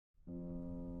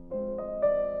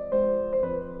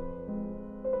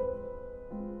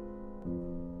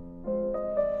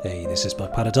This is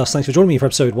Bug Powder Dust. Thanks for joining me for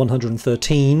episode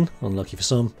 113. Unlucky for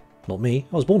some, not me.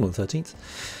 I was born on the 13th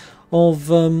of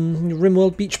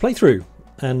Rimworld Beach playthrough,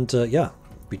 and yeah,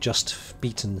 we just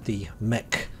beaten the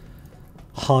mech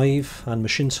hive, and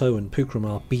Mashinto and Pukram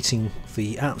are beating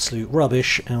the absolute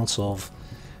rubbish out of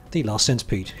the last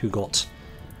centipede, who got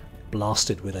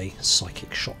blasted with a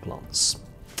psychic shock lance.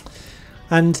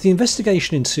 And the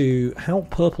investigation into how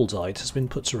Purple died has been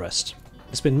put to rest.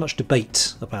 There's been much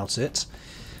debate about it.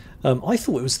 I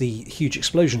thought it was the huge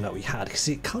explosion that we had, because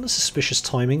it kind of suspicious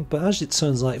timing, but as it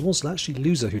turns out it was actually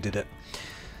Loser who did it.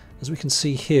 As we can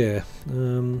see here,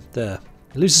 there.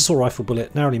 Loser saw a rifle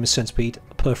bullet, narrowly missed Centipede,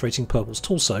 perforating Purple's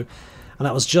torso, and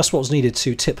that was just what was needed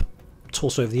to tip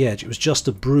torso over the edge. It was just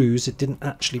a bruise, it didn't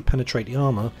actually penetrate the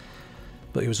armour,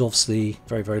 but he was obviously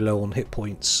very, very low on hit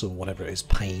points, or whatever it is,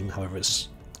 pain, however it's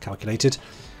calculated,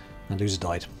 and Loser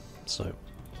died. So,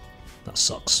 that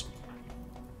sucks.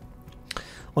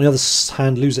 On the other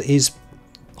hand, Loser is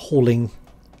hauling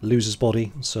Loser's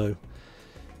body, so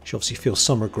she obviously feels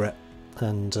some regret,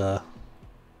 and then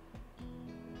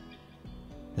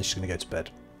she's going to go to bed.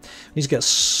 We need to get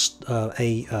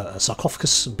a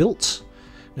sarcophagus built.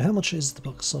 Now, how much is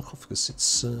the sarcophagus?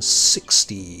 It's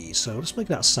 60, so let's make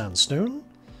that sandstone.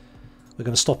 We're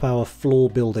going to stop our floor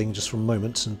building just for a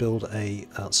moment and build a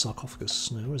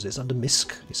sarcophagus. No, where is it? It's under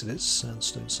Misk. Yes, it is.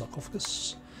 Sandstone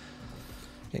sarcophagus.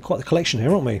 Getting quite the collection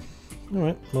here, aren't we?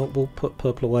 Alright, well, we'll put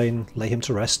Purple away and lay him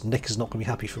to rest. Nick is not going to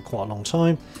be happy for quite a long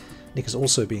time. Nick is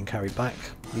also being carried back.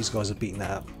 These guys are beating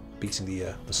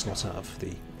the snot out of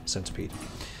the centipede.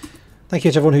 Thank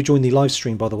you to everyone who joined the live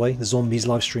stream, by the way. The Zombies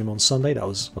live stream on Sunday. That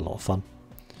was a lot of fun.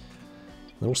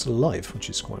 They're all still alive, which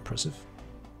is quite impressive.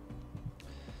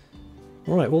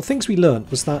 Alright, well, things we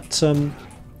learnt was that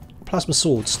plasma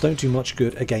swords don't do much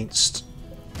good against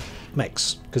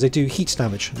mechs, because they do heat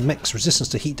damage, and mechs' resistance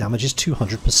to heat damage is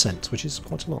 200%, which is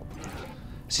quite a lot.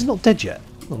 This is not dead yet.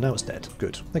 Well, now it's dead.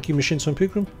 Good. Thank you, Mashinto and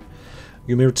Pukram.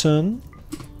 You may return.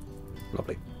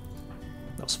 Lovely.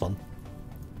 That was fun.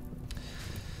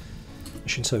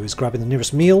 Mashinto is grabbing the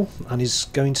nearest meal and is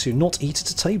going to not eat at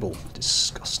a table.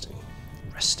 Disgusting.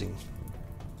 Resting.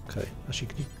 Okay. Actually,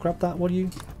 can you grab that while you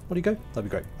go? That'd be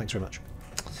great. Thanks very much.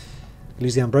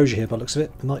 Lose the ambrosia here by the looks of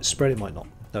it. It might spread, it might not.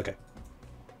 Okay.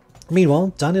 Meanwhile,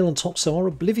 Daniel and Toxo are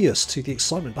oblivious to the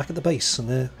excitement back at the base, and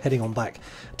they're heading on back.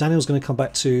 Daniel's going to come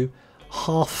back to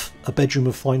half a bedroom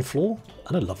of fine floor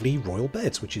and a lovely royal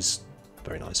bed, which is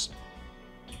very nice.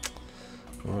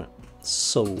 Alright,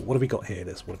 so what have we got here?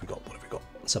 What have we got?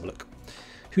 Let's have a look.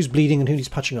 Who's bleeding and who needs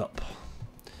patching up?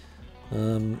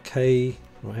 Kay.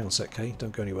 Oh, hang on a sec, Kay.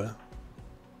 Don't go anywhere.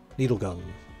 Needle gun.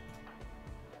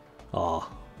 Ah.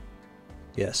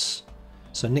 Yes.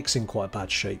 So Nick's in quite a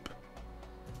bad shape.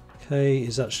 Kay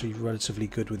is actually relatively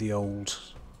good with the old...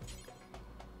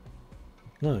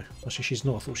 No, actually she's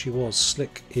not. I thought she was.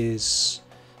 Slick's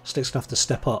going to have to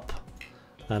step up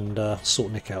and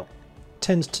sort Nick out.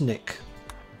 Tend to Nick.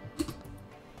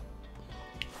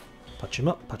 Patch him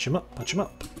up, patch him up, patch him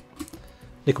up.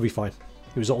 Nick will be fine.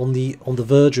 He was on the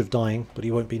verge of dying, but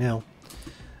he won't be now.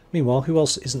 Meanwhile, who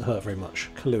else isn't hurt very much?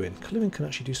 Kaluin. Kaluin can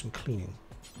actually do some cleaning.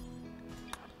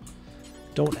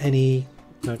 Don't want any...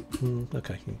 No,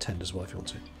 okay, you can tend as well if you want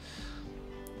to.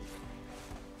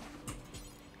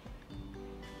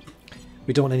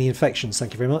 We don't want any infections,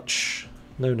 thank you very much.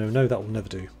 No, no, no, that will never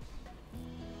do.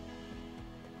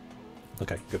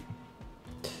 Okay, good.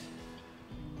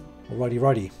 Alrighty,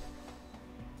 righty.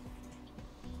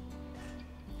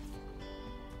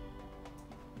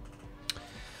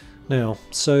 Now,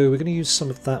 so we're going to use some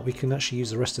of that. We can actually use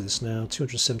the rest of this now.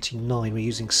 279, we're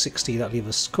using 60. That leaves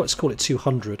us, let's call it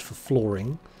 200 for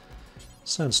flooring.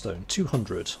 Sandstone,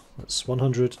 200. That's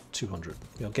 100, 200.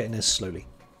 We are getting there slowly.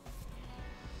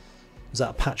 Is that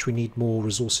a patch we need more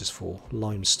resources for?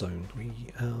 Limestone.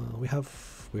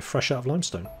 We're fresh out of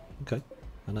limestone. Okay,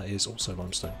 and that is also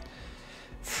limestone.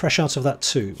 Fresh out of that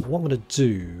too. What I'm going to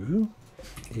do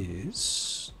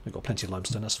is we've got plenty of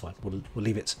limestone. That's fine. We'll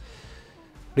leave it.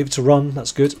 Leave it to run,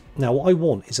 that's good. Now what I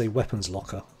want is a weapons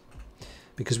locker,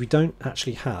 because we don't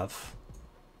actually have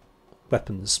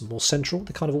weapons more central,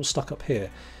 they're kind of all stuck up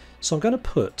here. So I'm going to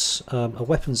put a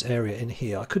weapons area in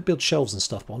here. I could build shelves and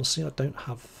stuff, but honestly I don't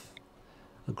have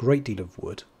a great deal of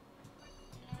wood.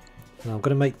 Now I'm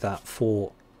going to make that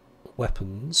for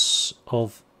weapons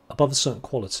of above a certain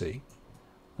quality,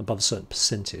 above a certain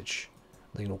percentage.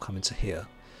 They can all come into here.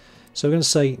 So we're going to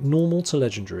say normal to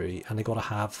legendary, and they've got to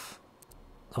have,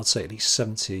 I'd say, at least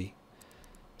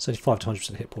 75 to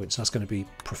 100% hit points. That's going to be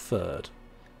preferred.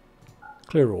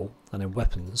 Clear all, and then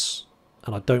weapons.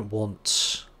 And I don't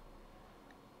want...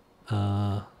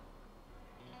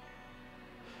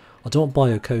 I don't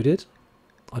want biocoded.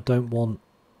 I don't want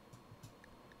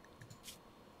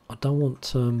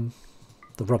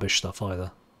the rubbish stuff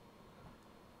either.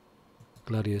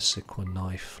 Gladius, equine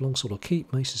knife, longsword or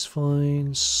keep, mace is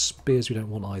fine. Spears we don't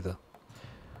want either.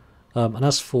 And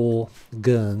as for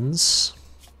guns,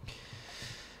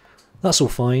 that's all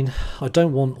fine. I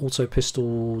don't want auto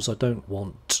pistols. I don't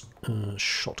want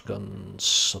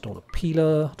shotguns. I don't want a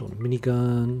peeler. I don't want a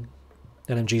minigun.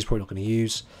 LMG is probably not going to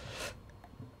use.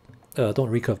 Don't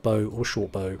want a recurve bow or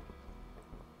short bow.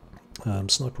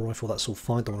 Sniper rifle, that's all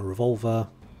fine. Don't want a revolver.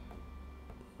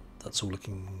 That's all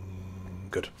looking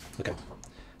good. Okay.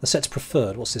 The set's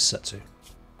preferred. What's this set to?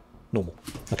 Normal.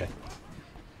 Okay.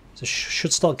 So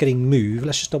should start getting moved.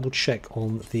 Let's just double check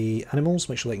on the animals.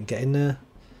 Make sure they can get in there.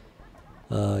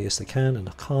 Yes, they can. And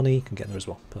Akani can get in there as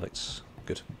well. Perfect.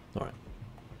 Good. All right.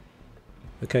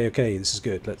 Okay. Okay. This is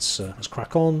good. Let's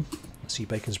crack on. Let's see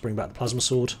Bacon's bring back the plasma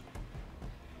sword.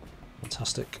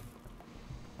 Fantastic.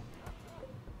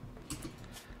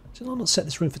 Did I not set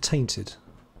this room for tainted?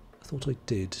 I thought I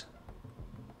did.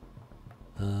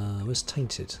 Where's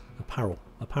tainted? Apparel.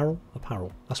 Apparel?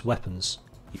 Apparel. That's weapons,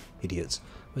 you idiots.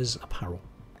 Where's apparel?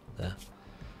 There.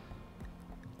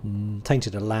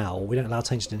 Tainted allow. We don't allow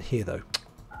tainted in here though.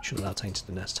 We shouldn't allow tainted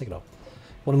in there. Let's take it off.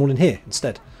 Want them all in here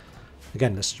instead.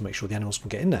 Again, let's just make sure the animals can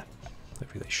get in there.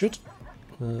 Hopefully they should.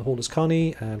 Haulers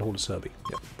Carney and Haulers Herbie.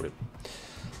 Yep, brilliant.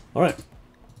 Alright.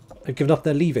 They've given up,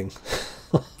 they're leaving.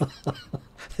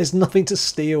 There's nothing to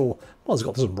steal. Well, there's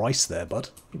got some rice there, bud.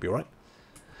 You'll be alright.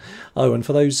 Oh, and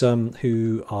for those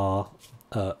who are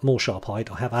more sharp-eyed,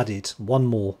 I have added one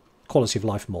more quality of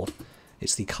life mod.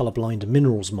 It's the Colorblind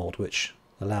Minerals mod, which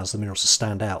allows the minerals to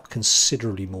stand out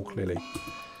considerably more clearly.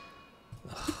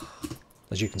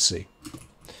 As you can see.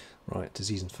 Right,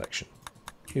 disease infection.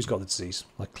 Who's got the disease?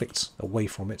 I clicked away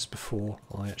from it before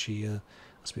I actually...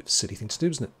 that's a bit of a silly thing to do,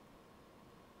 isn't it?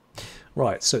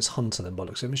 Right, so it's Hunter then by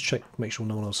looks. Let's check, make sure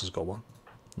no one else has got one.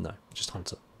 No, just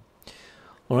Hunter.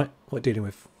 Alright, what are we dealing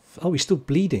with? Oh, he's still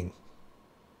bleeding.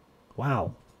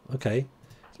 Wow, okay.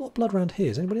 There's a lot of blood around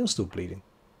here. Is anybody else still bleeding?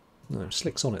 No,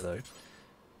 Slick's on it though.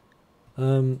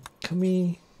 Can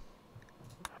we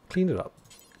clean it up?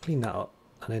 Clean that up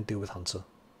and then deal with Hunter.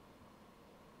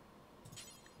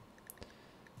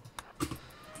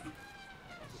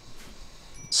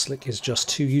 Slick is just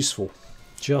too useful.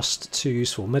 Just too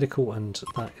useful. Medical, and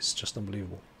that is just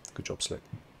unbelievable. Good job, Slick.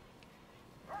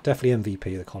 Definitely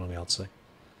MVP of the colony, I'd say.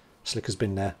 Slick has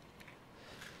been there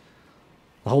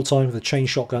the whole time with a chain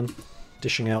shotgun,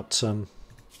 dishing out... are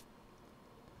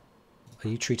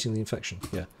you treating the infection?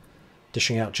 Yeah.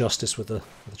 Dishing out justice with the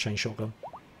chain shotgun.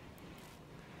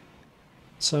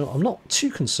 So I'm not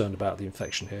too concerned about the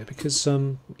infection here, because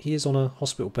he is on a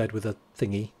hospital bed with a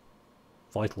thingy.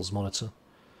 Vitals monitor.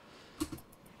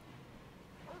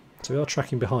 So we are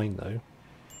tracking behind though.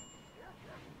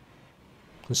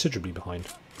 Considerably behind.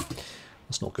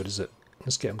 That's not good, is it?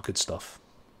 Let's get him good stuff.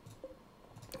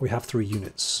 We have 3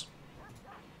 units.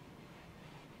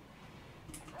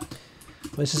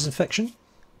 Where's his infection?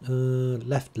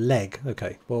 Left leg.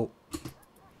 Okay, well...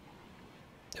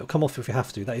 it'll come off if we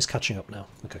have to. That is catching up now.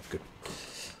 Okay, good.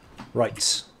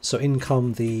 Right, so in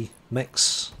come the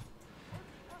mechs.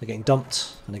 They're getting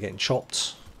dumped and they're getting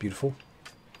chopped. Beautiful.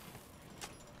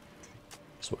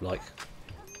 That's what we like.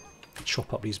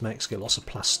 Chop up these mechs, get lots of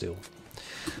plasteel.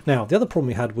 Now, the other problem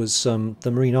we had was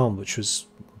the marine arm, which was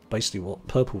basically what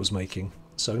Purple was making.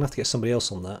 So I'm going to have to get somebody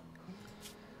else on that.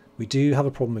 We do have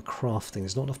a problem with crafting.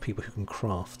 There's not enough people who can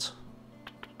craft.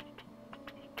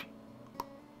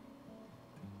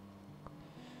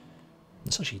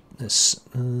 It's actually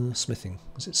smithing.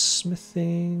 Is it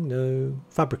smithing? No.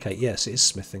 Fabricate. Yes, it is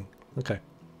smithing. Okay.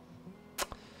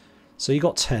 So you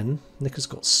got 10. Nick has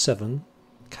got 7.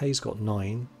 Kay's got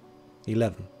 9.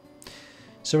 11.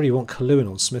 So really you want Kaluin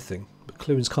on smithing, but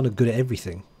Kaluin's kind of good at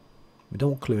everything. We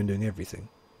don't want Kaluin doing everything.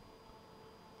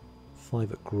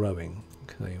 5 at growing.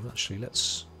 Okay, well actually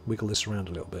let's wiggle this around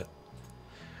a little bit.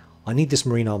 I need this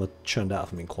marine armour churned out,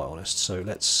 if I'm being quite honest, so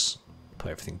let's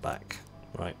put everything back.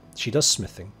 Right, she does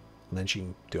smithing, and then she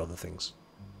can do other things.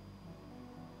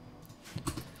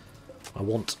 I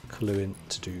want Kaluin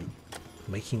to do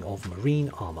making of marine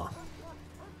armour.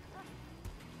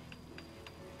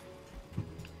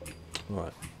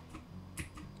 Alright.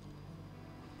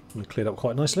 We cleared up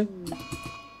quite nicely.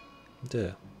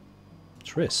 Dear.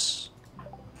 Triss.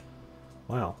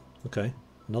 Wow, okay.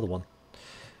 Another one.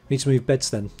 We need to move beds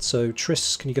then. So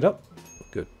Triss, can you get up?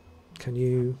 Good. Can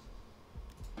you...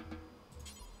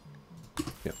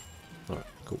 Yep. Alright,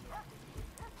 cool.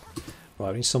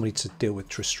 Right, we need somebody to deal with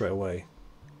Triss straight away.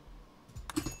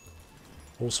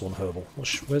 Also on herbal.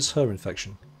 Where's her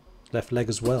infection? Left leg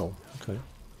as well. Okay.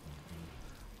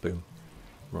 Boom.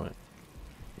 Right.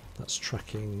 That's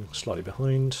tracking slightly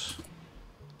behind.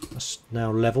 That's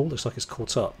now level. Looks like it's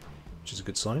caught up, which is a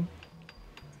good sign.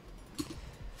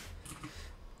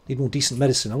 Need more decent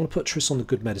medicine. I want to put Triss on the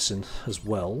good medicine as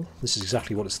well. This is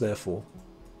exactly what it's there for.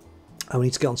 And we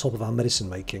need to get on top of our medicine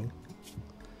making.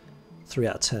 3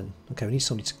 out of 10. Okay, we need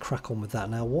somebody to crack on with that.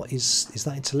 Now, what is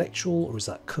that intellectual or is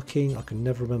that cooking? I can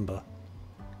never remember.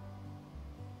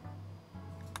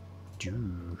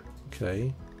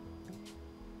 Okay.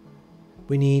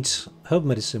 We need herb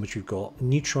medicine, which we've got,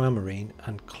 neutroamarine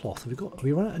and cloth. Have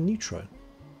we run out of neutro?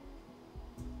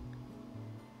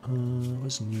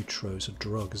 Where's neutro? It's a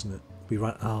drug, isn't it?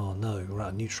 Oh no, we're out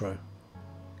of neutro.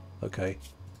 Okay.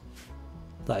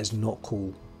 That is not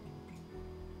cool.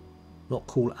 Not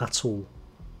cool at all.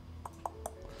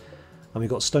 And we've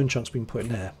got stone chunks being put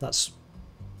in there. That's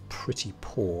pretty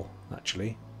poor,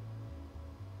 actually.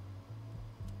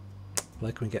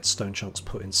 Where can we get stone chunks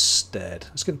put instead?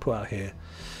 Let's get them put out here.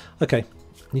 Okay,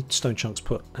 I need stone chunks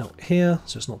put out here,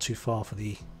 so it's not too far for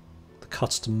the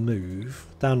cuts to move.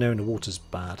 Down there in the water's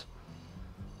bad.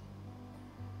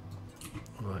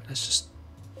 Right, let's just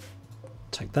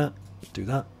take that, do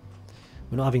that.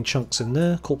 We're not having chunks in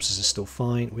there. Corpses is still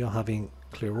fine. We are having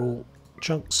clear all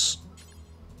chunks.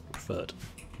 Preferred.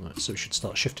 Right, so we should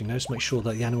start shifting those to make sure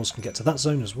that the animals can get to that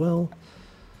zone as well.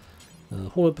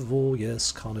 Herbivore,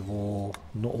 yes. Carnivore,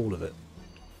 not all of it.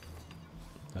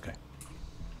 Okay.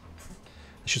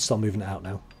 They should start moving it out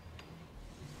now.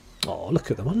 Oh,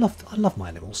 look at them. I love my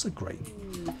animals. They're great.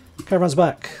 Caravan's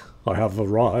back. I have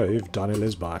arrived. Daniel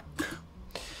is back.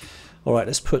 Alright,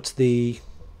 let's put the...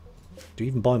 Do we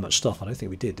even buy much stuff? I don't think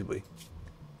we did we?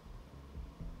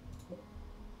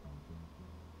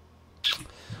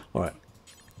 Alright.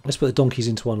 Let's put the donkeys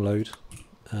into unload.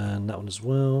 And that one as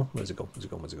well. Where's it gone? Where's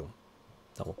it gone? Where's it gone?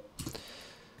 That one.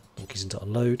 Donkeys into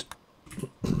unload.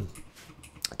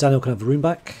 Daniel can have the room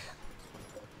back.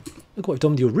 Look what I've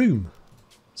done with your room.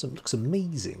 So it looks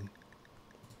amazing.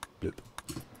 Bloop.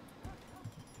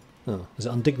 Oh, is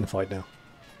it undignified now?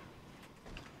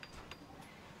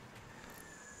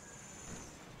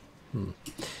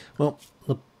 Well,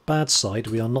 the bad side,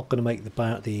 we are not going to make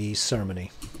the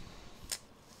ceremony.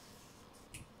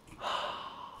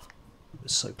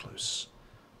 It's so close.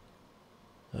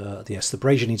 Yes, the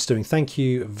brazier needs doing. Thank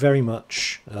you very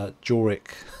much, Jorik,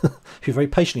 who very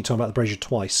patiently told me about the brazier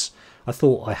twice. I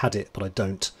thought I had it, but I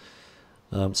don't.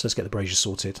 So let's get the brazier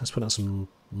sorted. Let's put out some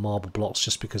marble blocks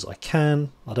just because I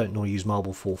can. I don't normally use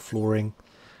marble for flooring.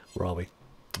 Where are we?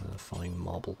 Fine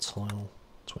marble tile.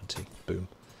 20. Boom.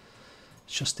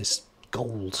 It's just this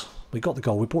gold. We got the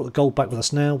gold. We brought the gold back with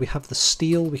us now. We have the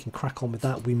steel. We can crack on with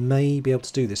that. We may be able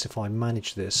to do this if I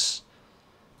manage this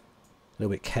a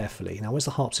little bit carefully. Now, where's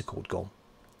the harpsichord gone?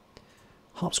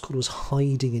 Harpsichord was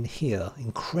hiding in here,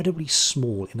 incredibly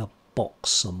small, in a box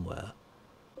somewhere.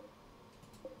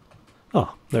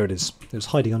 Ah, there it is. It was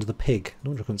hiding under the pig. I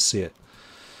wonder if I can see it.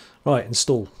 Right,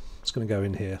 install. It's going to go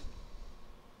in here.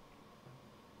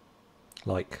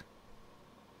 Like...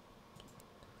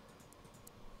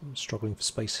 I'm struggling for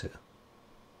space here.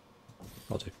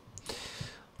 I'll do.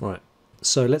 Right,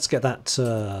 so let's get that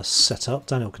set up.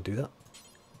 Daniel can do that.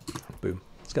 Boom.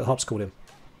 Let's get the harpsichord in.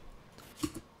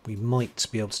 We might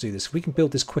be able to do this. If we can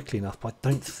build this quickly enough, but I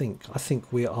don't think. I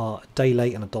think we are a day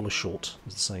late and $1 short,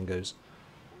 as the saying goes.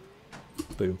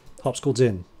 Boom. Harpsichord's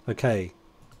in. Okay.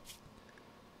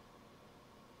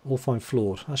 All fine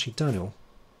floored. Actually, Daniel.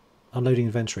 Unloading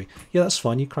inventory. Yeah, that's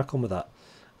fine. You crack on with that.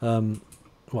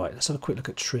 Right, let's have a quick look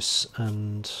at Triss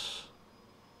and...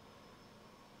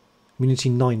 Immunity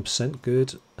 9%,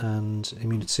 good. And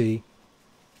immunity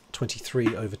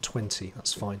 23 over 20.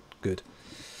 That's fine. Good.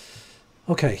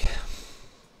 Okay.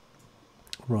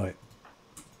 Right.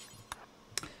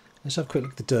 Let's have a quick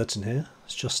look at the dirt in here.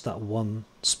 It's just that one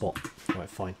spot. Right,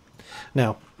 fine.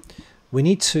 Now, we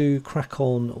need to crack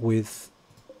on with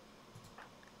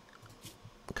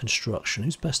construction.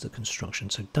 Who's best at construction?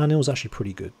 So Daniel's actually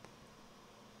pretty good.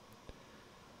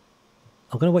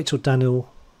 I'm going to wait till Daniel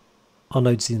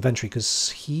unloads the inventory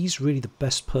because he's really the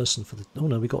best person for the... Oh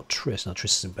no, we got Triss. Now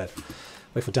Triss is in bed.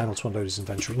 Wait for Daniel to unload his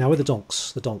inventory. Now, where are the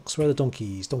donks? The donks. Where are the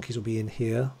donkeys? Donkeys will be in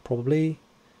here, probably.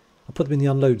 I'll put them in the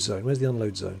unload zone. Where's the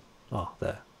unload zone? Ah,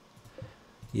 there.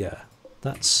 Yeah,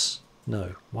 that's...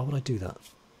 No. Why would I do that?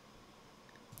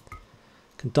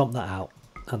 Can dump that out.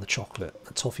 And the chocolate.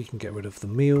 The toffee can get rid of the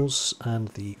meals and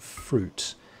the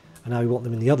fruit. And now we want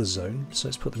them in the other zone. So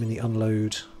let's put them in the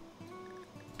unload...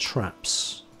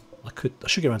 traps. I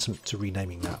should get around to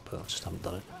renaming that, but I just haven't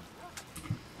done it.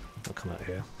 I'll come out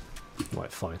here.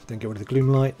 Right, fine. Then get rid of the gloom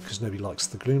light, because nobody likes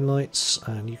the gloom lights,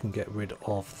 and you can get rid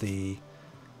of the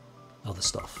other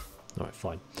stuff. Alright,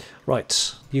 fine.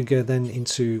 Right, you go then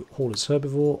into Hauler's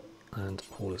Herbivore and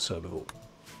Hauler's Herbivore.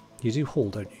 You do haul,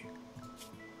 don't you?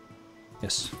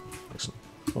 Yes, excellent.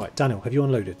 Right, Daniel, have you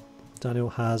unloaded? Daniel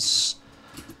has...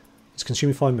 It's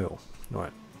consuming 5 mil.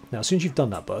 Alright, now as soon as you've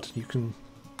done that, bud, you can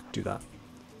do that.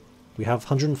 We have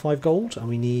 105 gold, and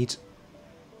we need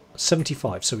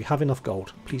 75, so we have enough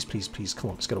gold. Please, please, please,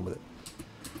 come on, let's get on with it.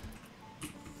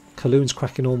 Kaloon's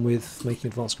cracking on with making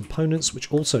advanced components,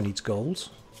 which also needs gold.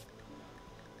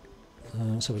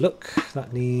 Let's have a look.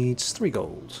 That needs 3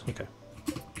 gold. Okay.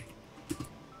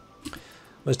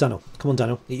 Where's Daniel? Come on,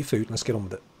 Daniel. Eat your food. Let's get on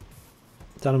with it.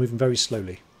 Daniel moving very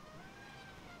slowly.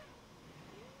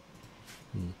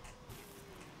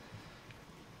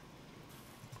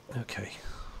 Okay.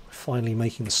 We're finally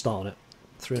making the start on it.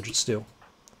 300 steel.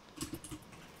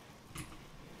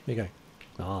 There you go.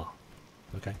 Ah.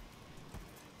 Okay.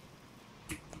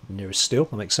 Nearest steel.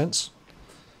 That makes sense.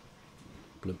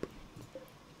 Bloop.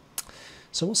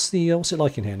 So what's it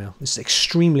like in here now? This is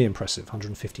extremely impressive.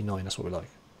 159. That's what we like.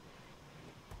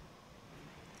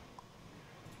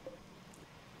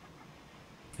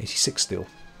 $86 still.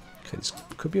 Okay, this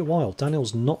could be a while.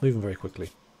 Daniel's not moving very quickly.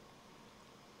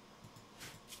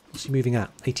 What's he moving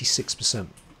at? 86%.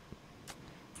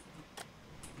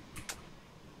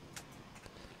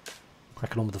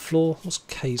 Cracking on with the floor. What's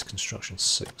K's construction?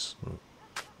 6.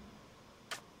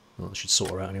 Oh, that should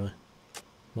sort her out anyway.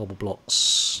 Marble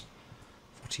blocks.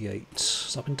 48.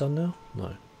 Has that been done now?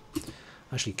 No.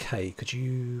 Actually, K, could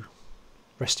you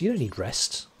rest? You don't need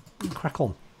rest. Crack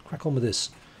on. Crack on with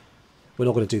this. We're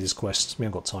not going to do this quest. We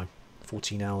haven't got time.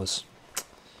 14 hours.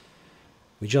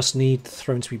 We just need the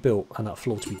throne to be built and that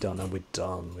floor to be done, and we're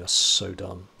done. We are so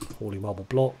done. Hauling marble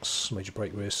blocks. Major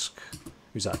break risk.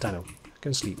 Who's that? Daniel. Go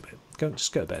and sleep.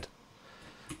 Just go to bed.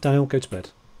 Daniel, go to bed.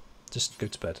 Just go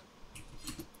to bed.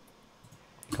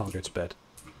 You can't go to bed.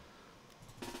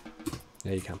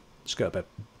 Yeah, you can. Just go to bed.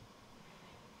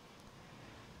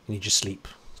 You need to sleep.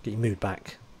 Get your mood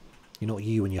back. You're not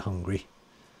you when you're hungry.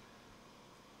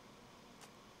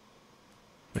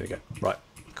 There we go. Right.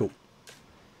 Cool.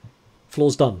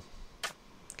 Floor's done.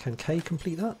 Can K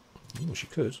complete that? Oh, she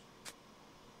could.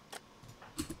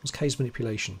 What's K's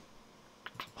manipulation?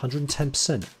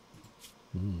 110%.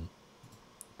 Do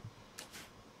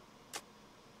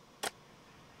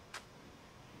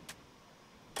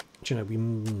you know, we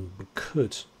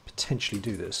could potentially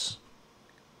do this.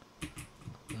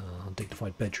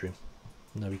 Undignified bedroom.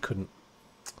 No, we couldn't.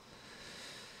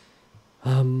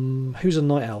 Who's a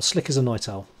night owl? Slick is a night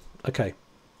owl. Okay.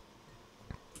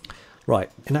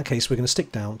 Right, in that case we're going to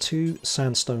stick down 2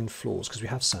 sandstone floors, because we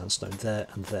have sandstone there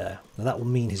and there. Now that will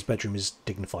mean his bedroom is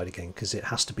dignified again, because it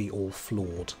has to be all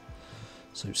floored.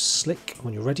 So Slick,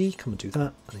 when you're ready, come and do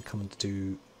that, and then come and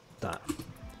do that.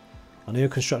 I know your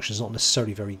construction is not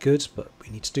necessarily very good, but we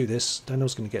need to do this.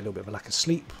 Daniel's going to get a little bit of a lack of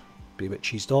sleep, be a bit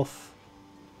cheesed off.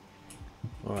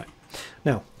 Alright,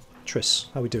 now, Triss,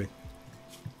 how are we doing?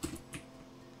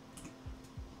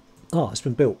 Ah, it's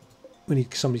been built. We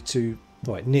need somebody to...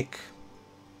 Right, Nick.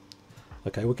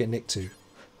 Okay, we'll get Nick to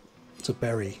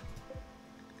bury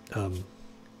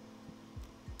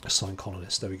assign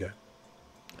colonist. There we go.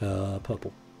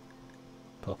 Purple.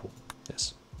 Purple,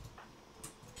 yes.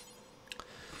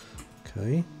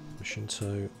 Okay,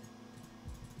 Shinto.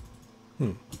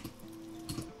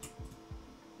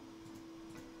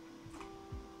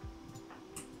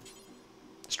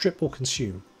 Strip or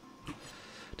consume?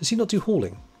 Does he not do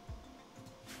hauling?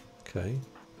 Okay.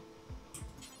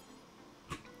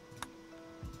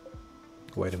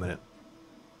 Wait a minute.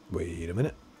 Wait a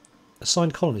minute.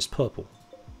 Assigned colonist purple.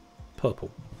 Purple.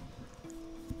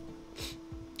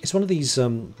 It's one of these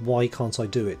why can't I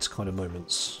do it kind of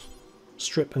moments.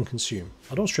 Strip and consume. I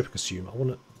don't want strip and consume. I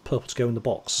want purple to go in the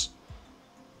box.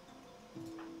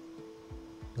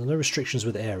 There are no restrictions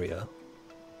with area.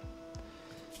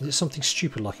 Is it something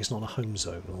stupid like it's not a home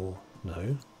zone or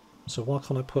no? So why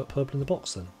can't I put purple in the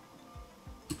box then?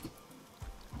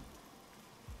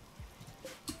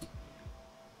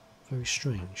 Very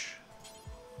strange.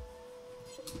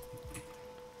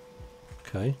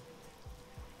 Okay.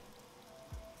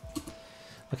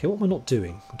 Okay, what am I not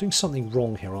doing? I'm doing something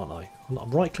wrong here, aren't I?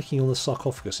 I'm right-clicking on the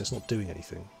sarcophagus, it's not doing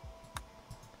anything.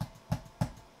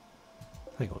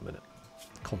 Hang on a minute.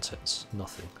 Contents,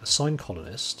 nothing. Assign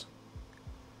colonist.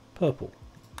 Purple.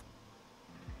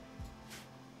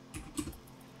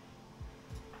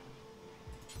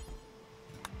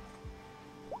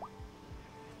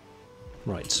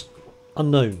 Right.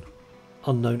 Unknown.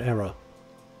 Unknown error.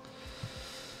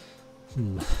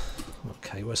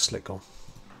 Okay, where's Slick gone?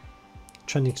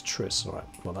 Trending to Triss. Alright,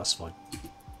 well that's fine.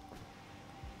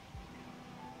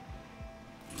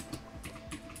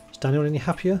 Is Daniel any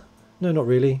happier? No, not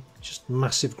really. Just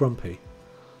massive grumpy.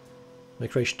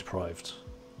 Recreation deprived.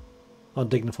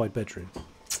 Undignified bedroom.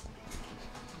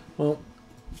 Well,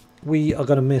 we are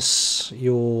going to miss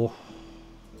your...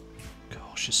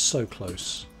 Gosh, it's so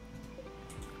close.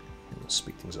 Let's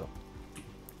speed things up.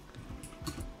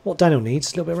 What Daniel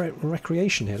needs, a little bit of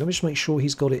recreation here. Let me just make sure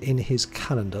he's got it in his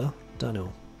calendar.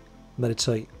 Daniel,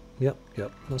 meditate. Yep,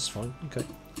 that's fine. Okay.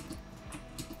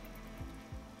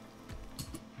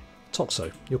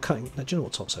 Toxo, you're cutting... Do you know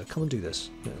what, Toxo? Come and do this.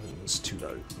 Yeah, it's too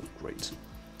low. Oh, great.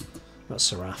 That's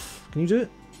Seraph. Can you do it?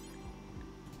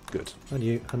 Good. And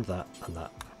you, and that, and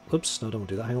that. Oops, no, I don't want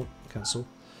to do that. Hang on. Cancel.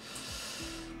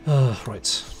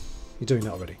 Right. You're doing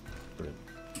that already. Brilliant.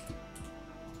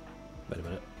 Wait a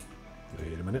minute.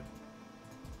 Wait a minute.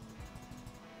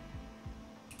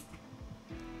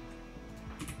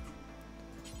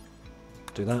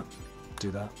 Do that.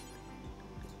 Do that.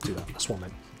 Do that. That's what I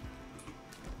meant.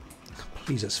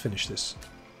 Please, let's finish this.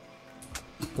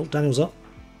 Oh, Daniel's up.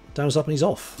 Daniel's up and he's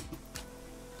off.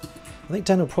 I think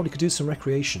Daniel probably could do some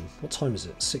recreation. What time is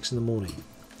it? 6 in the morning.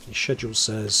 His schedule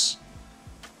says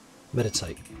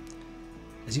meditate.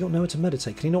 Has he got nowhere to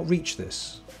meditate? Can he not reach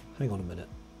this? Hang on a minute.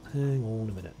 Hang on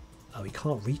a minute. Oh, he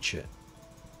can't reach it.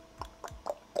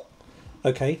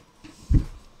 Okay.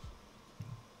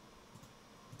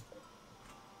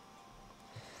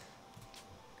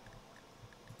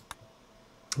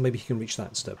 Maybe he can reach that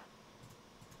instead.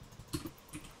 He's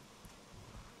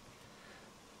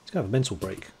going to have a mental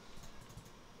break.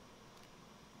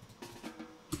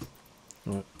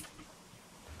 Alright.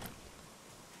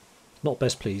 Not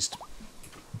best pleased.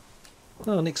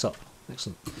 Oh, Nick's up.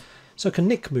 Excellent. So can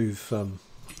Nick move...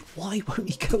 why won't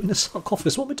he go in the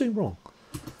sarcophagus? What am I doing wrong?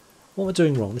 What am I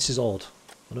doing wrong? This is odd.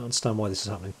 I don't understand why this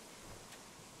is happening.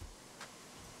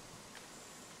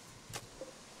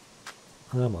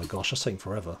 Oh my gosh, that's taking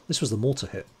forever. This was the mortar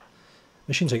hit.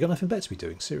 Machine, you got nothing better to be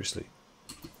doing, seriously.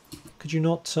 Could you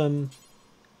not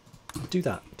do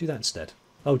that? Do that instead.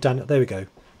 Oh, Dan, there we go.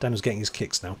 Daniel's getting his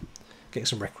kicks now. Getting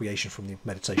some recreation from the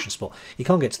meditation spot. He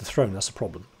can't get to the throne, that's a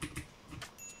problem.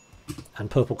 And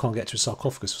Purple can't get to his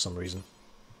sarcophagus for some reason.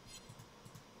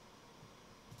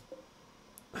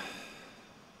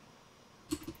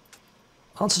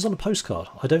 Answers on a postcard.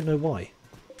 I don't know why.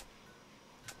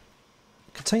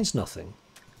 Contains nothing.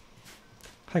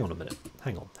 Hang on a minute.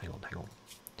 Hang on.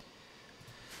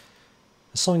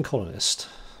 Assign colonist.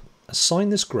 Assign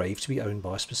this grave to be owned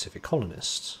by a specific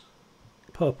colonist.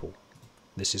 Purple.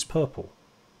 This is Purple.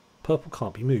 Purple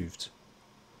can't be moved.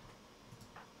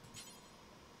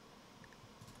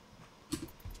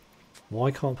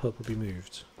 Why can't Purple be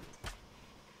moved?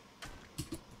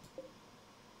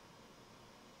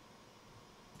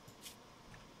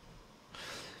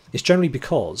 It's generally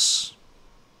because...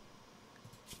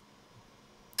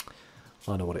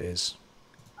 I know what it is.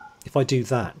 If I do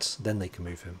that, then they can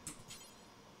move him.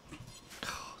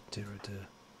 Oh, dear oh dear.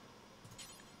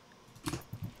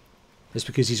 It's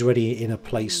because he's already in a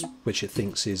place which it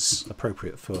thinks is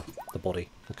appropriate for the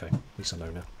body. Okay, at least I know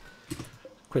now.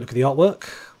 Quick look at the artwork.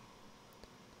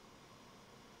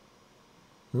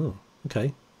 Oh, okay.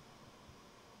 A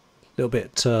little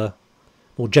bit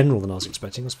more general than I was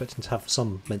expecting. I was expecting to have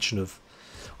some mention of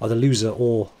either loser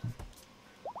or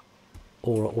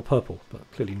purple,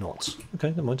 but clearly not. Okay,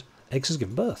 never mind. Eggs has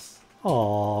given birth.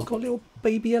 Oh, got a little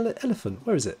baby elephant.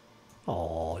 Where is it?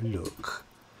 Oh, look.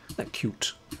 That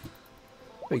cute.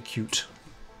 Very cute.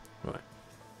 Right.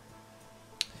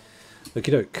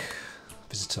 Okie doke.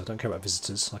 Visitor. I don't care about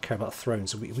visitors. I care about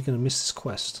thrones. Are we going to miss this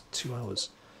quest? 2 hours.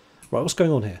 Right, what's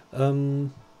going on here?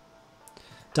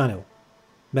 Daniel.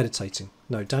 Meditating.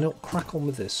 No, Daniel, crack on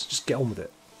with this. Just get on with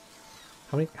it.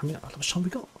 How much time have we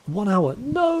got? 1 hour.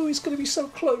 No, it's going to be so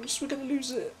close. We're going to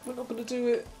lose it. We're not going to do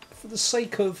it for the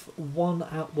sake of 1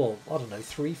 hour. Well, I don't know,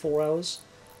 3-4 hours.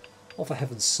 Oh, for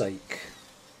heaven's sake.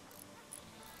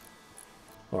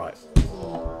 Alright.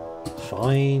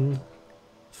 Fine.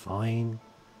 Fine.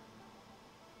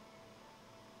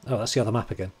 Oh, that's the other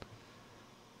map again.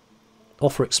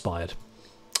 Offer expired.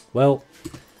 Well, I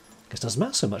guess it doesn't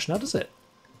matter so much now, does it?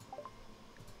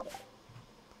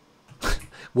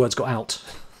 Words got out.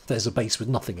 There's a base with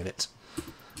nothing in it.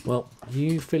 Well,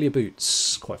 you fill your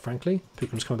boots, quite frankly.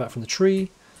 Pookrum's coming back from the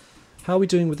tree. How are we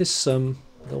doing with this, Oh,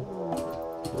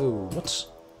 what?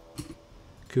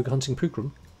 Cougar hunting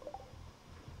Pookrum?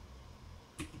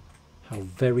 How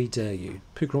very dare you.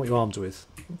 Pookrum, what are you armed with?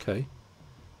 Okay.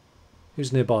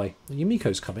 Who's nearby?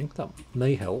 Yumiko's coming. That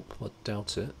may help. I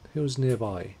doubt it. Who's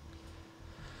nearby?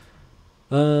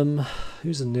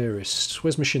 Who's the nearest?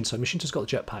 Where's Mashinto? Mashinto's got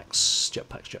the jetpacks.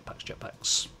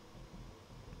 Jetpacks.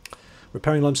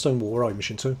 Repairing limestone wall. Where are you,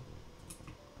 Mashinto?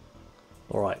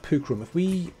 Alright, Pukrum. If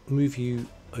we move you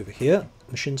over here,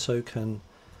 Mashinto can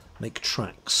make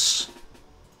tracks.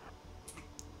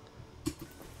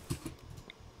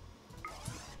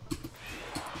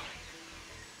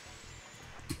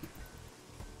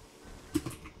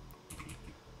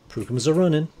 Pukums are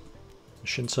running.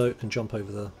 Mashinto can jump over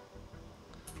the...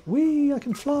 Whee! I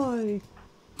can fly!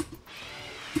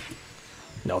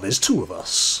 Now there's two of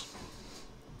us.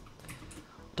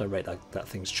 Don't rate that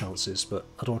thing's chances, but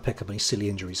I don't want to pick up any silly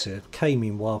injuries here. Kay,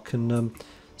 meanwhile, can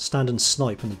stand and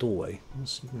snipe in the doorway.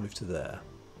 Let's move to there.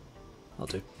 I'll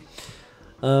do.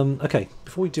 Okay,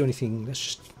 before we do anything, let's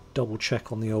just double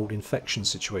check on the old infection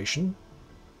situation.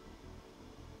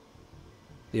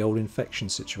 The old infection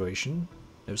situation.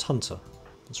 It was Hunter.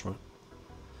 That's right.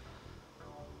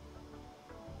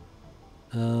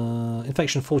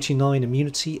 Infection 49,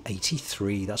 immunity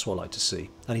 83. That's what I like to see.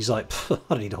 And he's like, I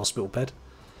don't need a hospital bed.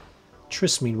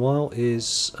 Triss, meanwhile,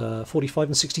 is 45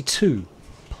 and 62.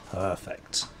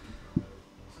 Perfect.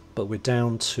 But we're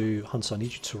down to... Hunter, I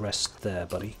need you to rest there,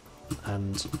 buddy.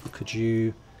 And could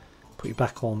you put you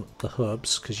back on the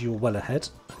herbs, because you're well ahead.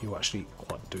 You're actually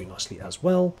quite doing nicely as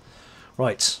well.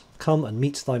 Right, come and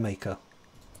meet thy maker.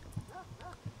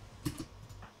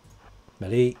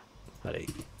 Melly.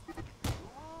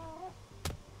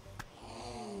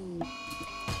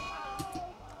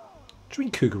 Do you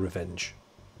mean cougar revenge?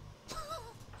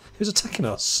 Who's attacking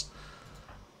us?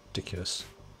 Ridiculous.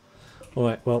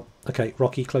 Alright, well, okay,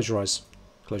 Rocky, close your eyes.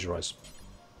 Close your eyes.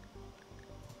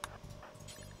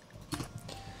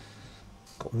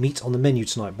 Got meat on the menu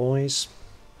tonight, boys.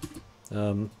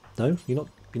 No, you're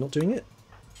not doing it?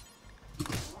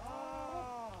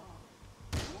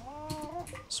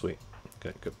 Sweet.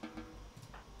 Okay, good.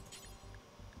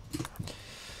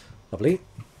 Lovely.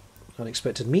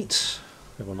 Unexpected meat.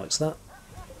 Everyone likes that.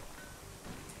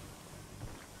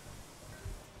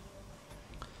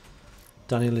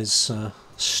 Daniel is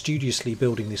studiously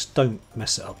building this. Don't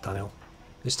mess it up, Daniel.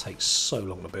 This takes so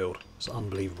long to build. It's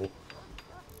unbelievable.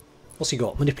 What's he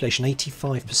got? Manipulation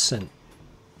 85%.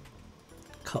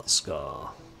 Cut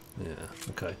scar. Yeah,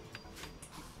 okay.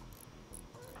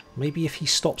 Maybe if he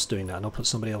stops doing that and I'll put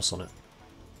somebody else on it.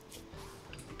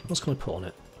 What else can I put on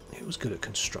it? It was good at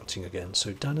constructing again.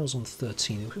 So Daniel's on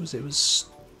 13. Who was it? It was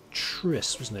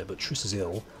Triss, wasn't it? But Triss is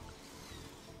ill.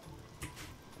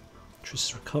 Triss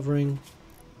is recovering.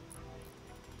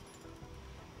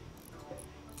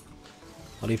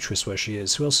 I'll leave Triss where she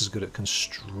is. Who else is good at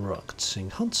constructing?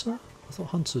 Hunter? I thought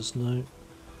Hunter's no.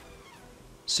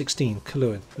 16.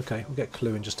 Kaluin. Okay, we'll get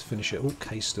Kaluin just to finish it.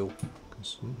 Okay, still.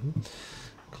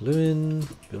 Kaluin.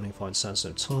 Building fine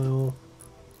sandstone tile.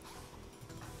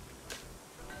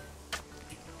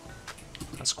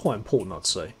 That's quite important, I'd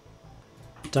say.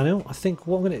 Daniel, I think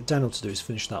what I'm going to get Daniel to do is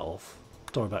finish that off.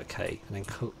 Don't worry about Kay. And then,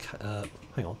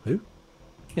 hang on, who?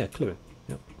 Yeah, Kaluin.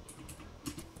 Yep.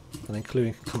 And then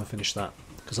Kaluin can come and finish that.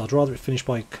 Because I'd rather it finish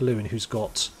by Kaluin, who's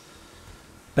got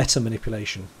better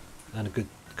manipulation and a good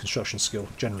construction skill,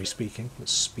 generally speaking.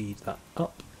 Let's speed that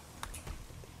up.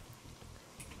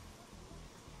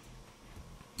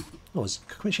 Oh,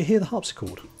 can we actually hear the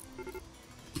harpsichord?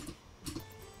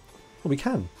 Oh, we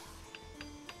can.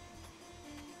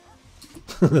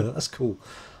 That's cool.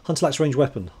 Hunter lacks a ranged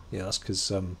weapon. Yeah, that's because...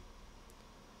 does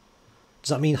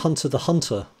that mean Hunter the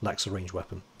Hunter lacks a ranged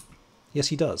weapon? Yes,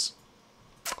 he does.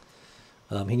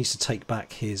 He needs to take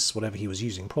back his whatever he was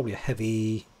using. Probably a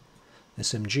heavy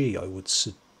SMG, I would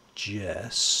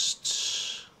suggest.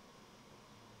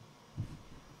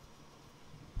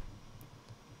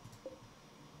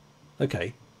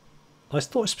 Okay. I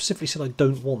thought I specifically said I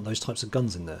don't want those types of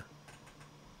guns in there.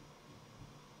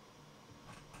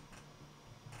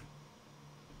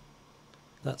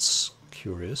 That's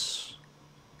curious.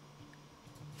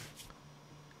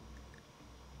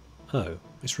 Oh,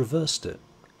 it's reversed it.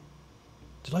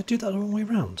 Did I do that the wrong way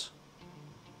around?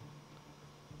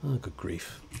 Oh, good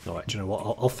grief. Alright, do you know what?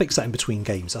 I'll fix that in between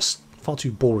games. That's far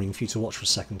too boring for you to watch for a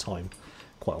second time,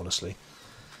 quite honestly.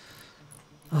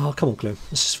 Oh, come on, Clue.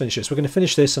 Let's just finish this. We're going to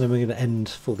finish this and then we're going to end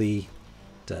for the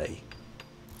day.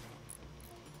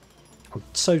 I'm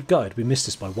so gutted we missed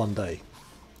this by one day.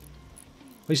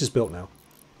 At least it's built now.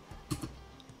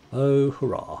 Oh,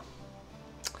 hurrah.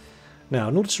 Now,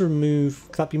 in order to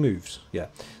remove... Can that be moved? Yeah.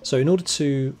 So in order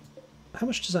to... How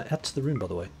much does that add to the room, by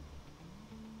the way?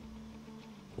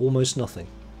 Almost nothing.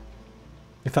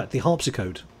 In fact, the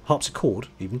harpsichord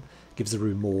even, gives the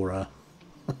room more...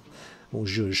 more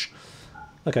zhuzh.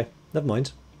 Okay, never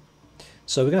mind.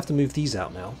 So we're going to have to move these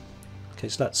out now. Okay,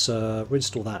 so let's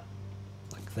reinstall that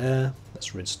like there.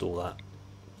 Let's reinstall that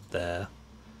there.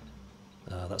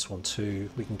 That's 1,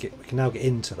 2. We can now get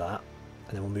into that,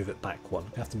 and then we'll move it back 1.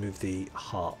 We have to move the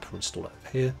harp. Install it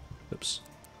here. Oops.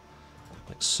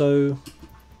 Like so.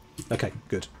 Okay,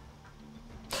 good.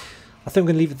 I think I'm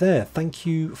going to leave it there. Thank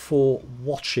you for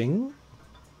watching.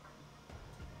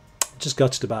 Just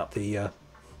gutted about the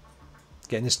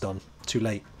getting this done. Too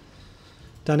late.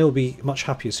 Daniel will be much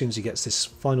happier as soon as he gets this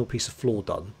final piece of floor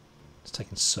done. It's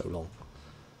taken so long.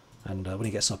 And when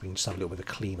he gets up, he can just have a little bit of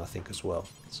clean, I think, as well.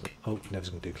 So, oh, Nev's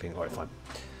going to do clean. All right, fine.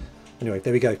 Anyway,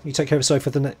 there we go. You take care of yourself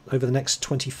over the next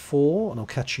 24, and I'll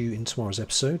catch you in tomorrow's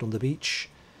episode on the beach.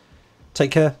 Take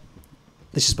care.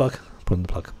 This is Bug. Put in the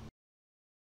plug.